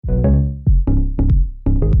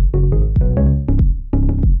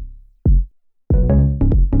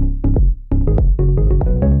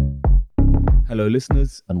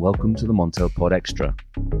listeners, and welcome to the Montel Pod Extra,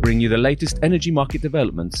 bringing you the latest energy market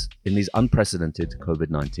developments in these unprecedented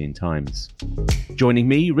COVID-19 times. Joining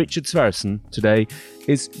me, Richard Sverrisson, today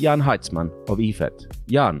is Jan Heitzmann of EFET.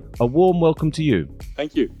 Jan, a warm welcome to you.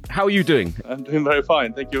 Thank you. How are you doing? I'm doing very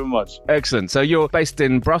fine. Thank you very much. Excellent. So you're based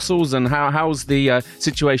in Brussels, and how's the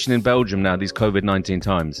situation in Belgium now, these COVID-19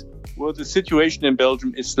 times? Well, the situation in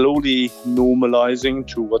Belgium is slowly normalizing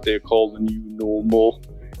to what they call the new normal,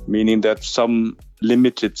 meaning that some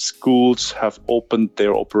limited schools have opened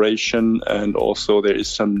their operation, and also there is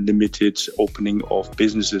some limited opening of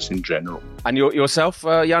businesses in general. And yourself,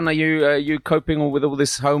 Jan, are you coping with all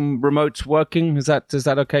this home remote working? Is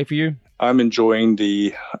that okay for you? I'm enjoying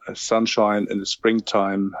the sunshine in the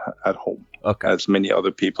springtime at home, as many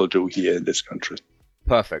other people do here in this country.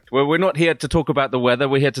 Perfect. Well, we're not here to talk about the weather.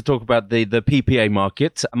 We're here to talk about the PPA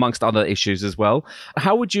market, amongst other issues as well.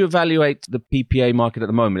 How would you evaluate the PPA market at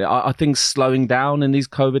the moment? Are things slowing down in these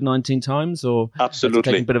COVID-19 times, or absolutely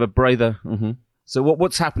taking a bit of a breather? Mm-hmm. So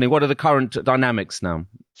what's happening? What are the current dynamics now?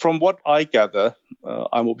 From what I gather,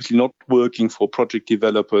 I'm obviously not working for project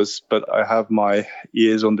developers, but I have my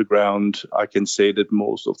ears on the ground. I can say that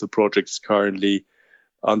most of the projects currently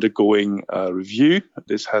undergoing review.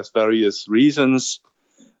 This has various reasons.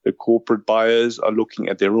 The corporate buyers are looking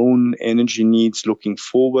at their own energy needs looking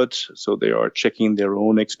forward, so they are checking their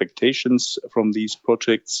own expectations from these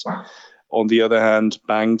projects. On the other hand,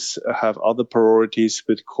 banks have other priorities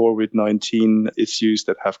with COVID-19 issues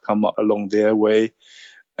that have come up along their way.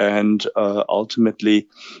 And ultimately,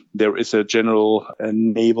 there is a general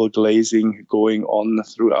navel glazing going on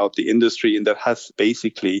throughout the industry, and that has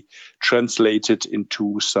basically translated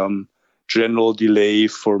into some general delay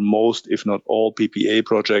for most, if not all, PPA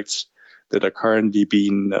projects that are currently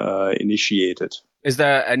being initiated. Is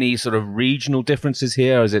there any sort of regional differences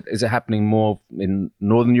here? Is it happening more in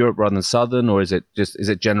Northern Europe rather than Southern, or is it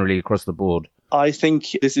generally across the board? I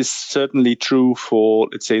think this is certainly true for,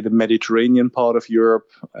 let's say, the Mediterranean part of Europe,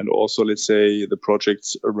 and also, let's say, the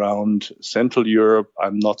projects around Central Europe.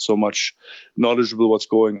 I'm not so much knowledgeable what's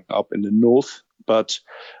going up in the north, but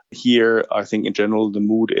here, I think in general, the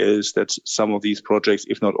mood is that some of these projects,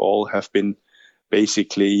 if not all, have been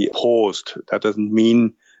basically paused. That doesn't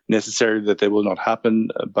mean necessarily that they will not happen,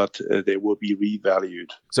 but they will be revalued.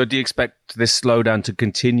 So do you expect this slowdown to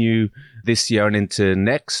continue this year and into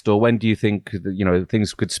next, or when do you think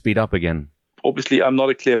things could speed up again? Obviously, I'm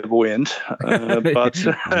not a clairvoyant, but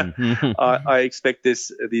I expect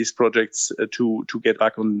these projects to get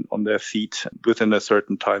back on their feet within a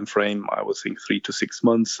certain time frame. I would think 3 to 6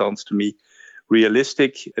 months sounds to me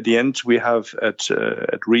realistic. At the end, we have at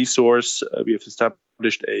Resource, we have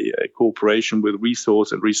established a cooperation with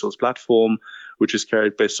Resource and Resource Platform, which is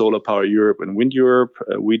carried by Solar Power Europe and Wind Europe.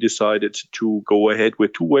 We decided to go ahead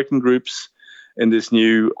with 2 working groups in this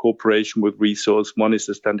new cooperation with Resource. One is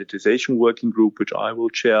the standardization working group, which I will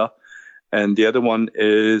chair. And the other one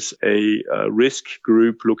is a risk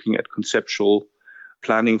group looking at conceptual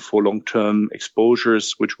planning for long-term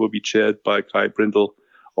exposures, which will be chaired by Kai Brindle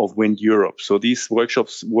of Wind Europe. So these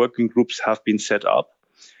working groups have been set up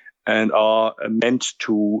and are meant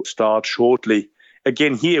to start shortly.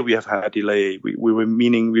 Again, here we have had a delay. We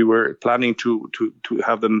were planning to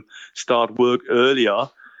have them start work earlier,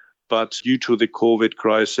 but due to the COVID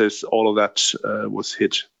crisis, all of that was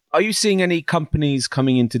hit. Are you seeing any companies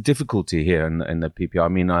coming into difficulty here in the PPA? I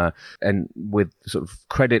mean, and with sort of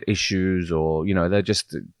credit issues, or, they're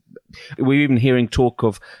just... We're even hearing talk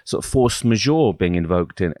of sort of force majeure being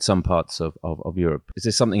invoked in some parts of Europe. Is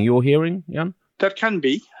this something you're hearing, Jan? That can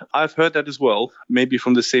be. I've heard that as well, maybe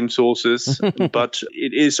from the same sources. But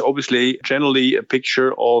it is obviously generally a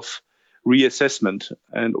picture of reassessment.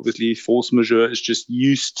 And obviously force majeure is just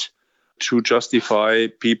used to justify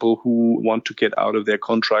people who want to get out of their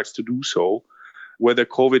contracts to do so. Whether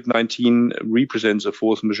COVID-19 represents a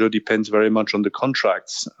force majeure depends very much on the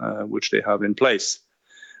contracts which they have in place.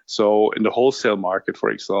 So in the wholesale market, for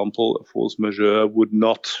example, a force majeure would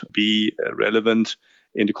not be relevant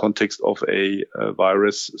in the context of a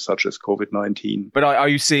virus such as COVID-19. But are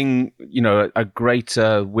you seeing, a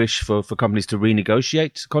greater wish for companies to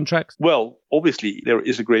renegotiate contracts? Well, obviously, there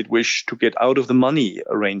is a great wish to get out of the money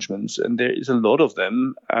arrangements, and there is a lot of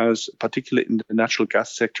them, as particularly in the natural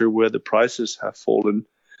gas sector, where the prices have fallen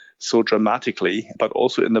so dramatically, but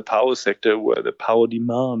also in the power sector, where the power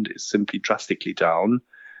demand is simply drastically down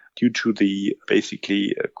due to the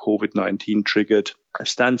basically COVID-19 triggered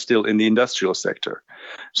standstill in the industrial sector.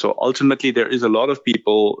 So ultimately, there is a lot of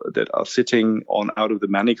people that are sitting on out of the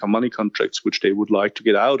money contracts, which they would like to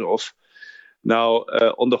get out of. Now,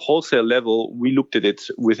 on the wholesale level, we looked at it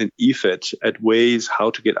within IFED at ways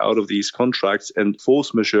how to get out of these contracts, and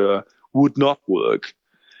force majeure would not work.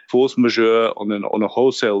 Force majeure on a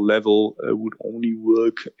wholesale level would only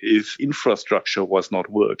work if infrastructure was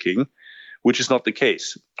not working, which is not the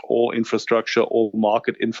case. All infrastructure, all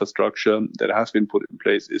market infrastructure that has been put in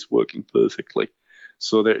place is working perfectly.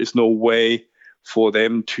 So there is no way for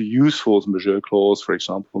them to use force majeure clause, for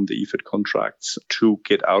example, from the IFED contracts to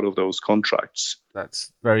get out of those contracts.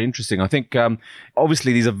 That's very interesting. I think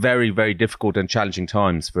obviously these are very, very difficult and challenging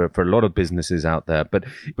times for a lot of businesses out there. But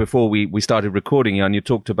before we started recording, Jan, you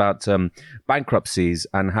talked about bankruptcies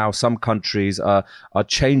and how some countries are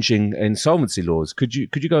changing insolvency laws. Could you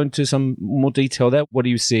go into some more detail there? What are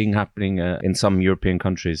you seeing happening in some European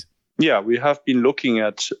countries? Yeah, we have been looking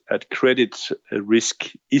at credit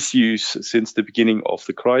risk issues since the beginning of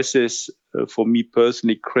the crisis. For me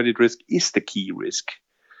personally, credit risk is the key risk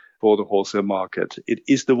for the wholesale market. It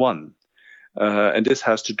is the one. And this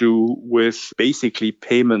has to do with basically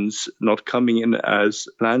payments not coming in as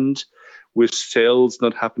planned, with sales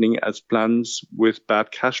not happening as planned, with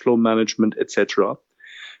bad cash flow management, etc.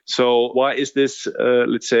 So why is this,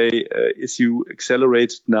 issue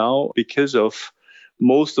accelerated now? Because of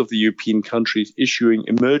most of the European countries issuing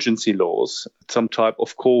emergency laws, some type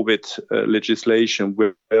of COVID legislation,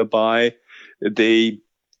 whereby they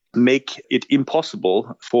make it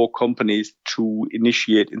impossible for companies to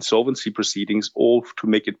initiate insolvency proceedings, or to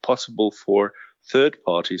make it possible for third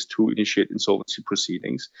parties to initiate insolvency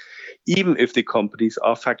proceedings, even if the companies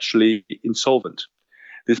are factually insolvent.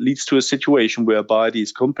 This leads to a situation whereby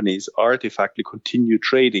these companies are de facto continue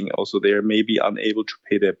trading, also they are maybe unable to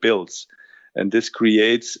pay their bills. And this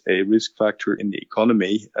creates a risk factor in the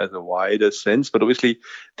economy as a wider sense. But obviously,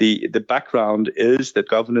 the background is that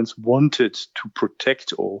governments wanted to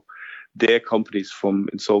protect their companies from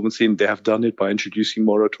insolvency, and they have done it by introducing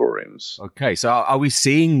moratoriums. Okay, so are we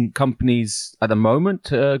seeing companies at the moment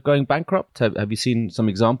going bankrupt? Have you seen some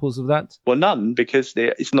examples of that? Well, none, because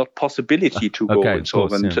there is not possibility to go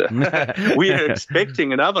insolvent. Course, yeah. We are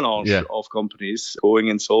expecting an avalanche of companies going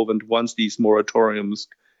insolvent once these moratoriums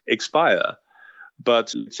expire.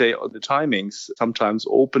 But let's say the timings sometimes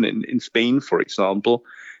open in Spain, for example.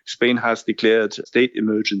 Spain has declared state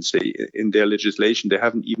emergency in their legislation. They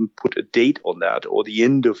haven't even put a date on that or the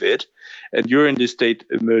end of it. And during this state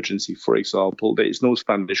emergency, for example, there is no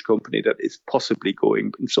Spanish company that is possibly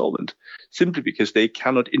going insolvent, simply because they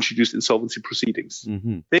cannot introduce insolvency proceedings.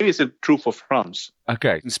 Mm-hmm. Maybe it's true for France.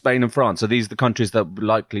 Okay, Spain and France, are these the countries that are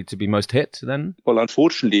likely to be most hit then? Well,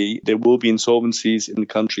 unfortunately, there will be insolvencies in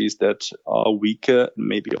countries that are weaker,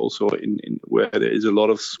 maybe also in where there is a lot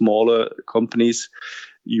of smaller companies.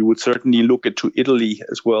 You would certainly look into Italy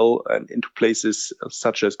as well, and into places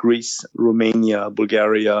such as Greece, Romania,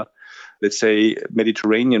 Bulgaria, let's say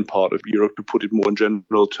Mediterranean part of Europe, to put it more in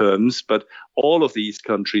general terms. But all of these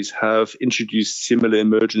countries have introduced similar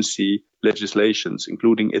emergency legislations,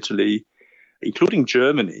 including Italy, including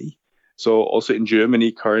Germany. So also in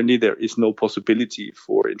Germany, currently, there is no possibility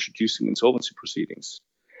for introducing insolvency proceedings.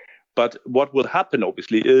 But what will happen,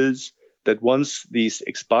 obviously, is that once these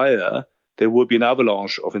expire, there will be an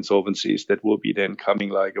avalanche of insolvencies that will be then coming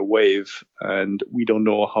like a wave, and we don't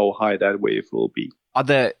know how high that wave will be. Are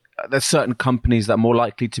there certain companies that are more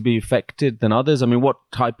likely to be affected than others? I mean, what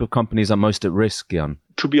type of companies are most at risk, Jan?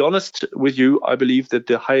 To be honest with you, I believe that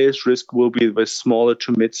the highest risk will be with smaller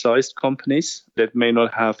to mid-sized companies that may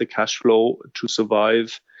not have the cash flow to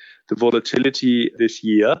survive the volatility this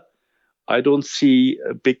year. I don't see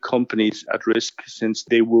big companies at risk, since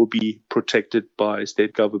they will be protected by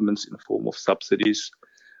state governments in the form of subsidies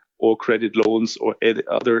or credit loans or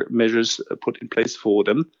other measures put in place for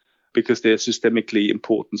them, because they're systemically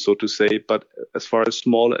important, so to say. But as far as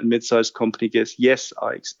small and mid-sized companies, yes,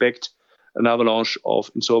 I expect an avalanche of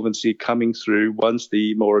insolvency coming through once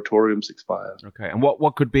the moratoriums expire. Okay, and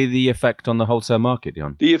what could be the effect on the wholesale market,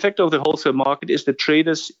 Jan? The effect of the wholesale market is that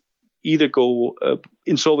traders either go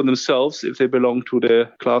insolvent themselves if they belong to the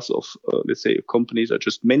class of, let's say, companies I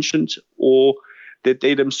just mentioned, or that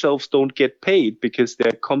they themselves don't get paid because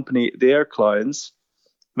their clients,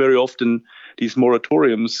 very often these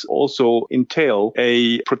moratoriums also entail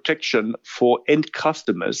a protection for end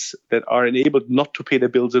customers that are enabled not to pay their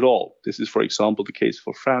bills at all. This is, for example, the case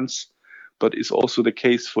for France, but is also the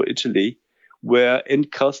case for Italy, where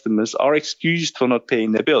end customers are excused for not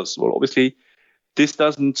paying their bills. Well, obviously, this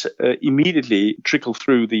doesn't immediately trickle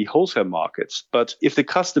through the wholesale markets, but if the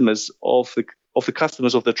customers of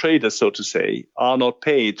the traders, so to say, are not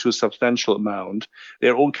paid to a substantial amount,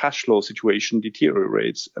 their own cash flow situation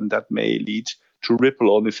deteriorates, and that may lead to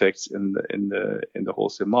ripple-on effects in the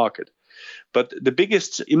wholesale market. But the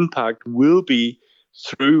biggest impact will be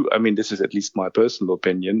through, I mean, this is at least my personal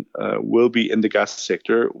opinion, will be in the gas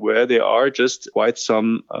sector, where there are just quite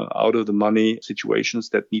some out of the money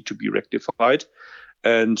situations that need to be rectified.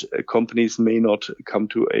 And companies may not come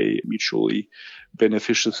to a mutually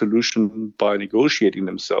beneficial solution by negotiating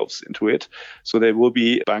themselves into it. So there will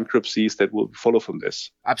be bankruptcies that will follow from this.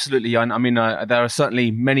 Absolutely, Jan. I mean, there are certainly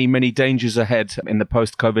many, many dangers ahead in the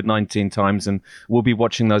post-COVID-19 times, and we'll be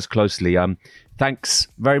watching those closely. Thanks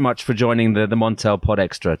very much for joining the Montel Pod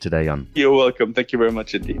Extra today, Jan. You're welcome. Thank you very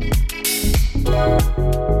much indeed.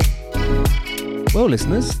 Well,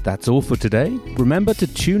 listeners, that's all for today. Remember to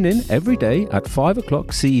tune in every day at 5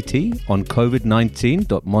 o'clock CET on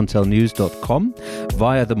covid19.montelnews.com,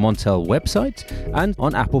 via the Montel website, and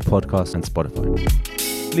on Apple Podcasts and Spotify.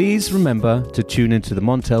 Please remember to tune into the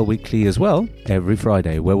Montel Weekly as well every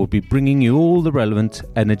Friday, where we'll be bringing you all the relevant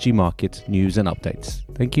energy market news and updates.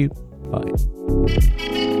 Thank you. Bye.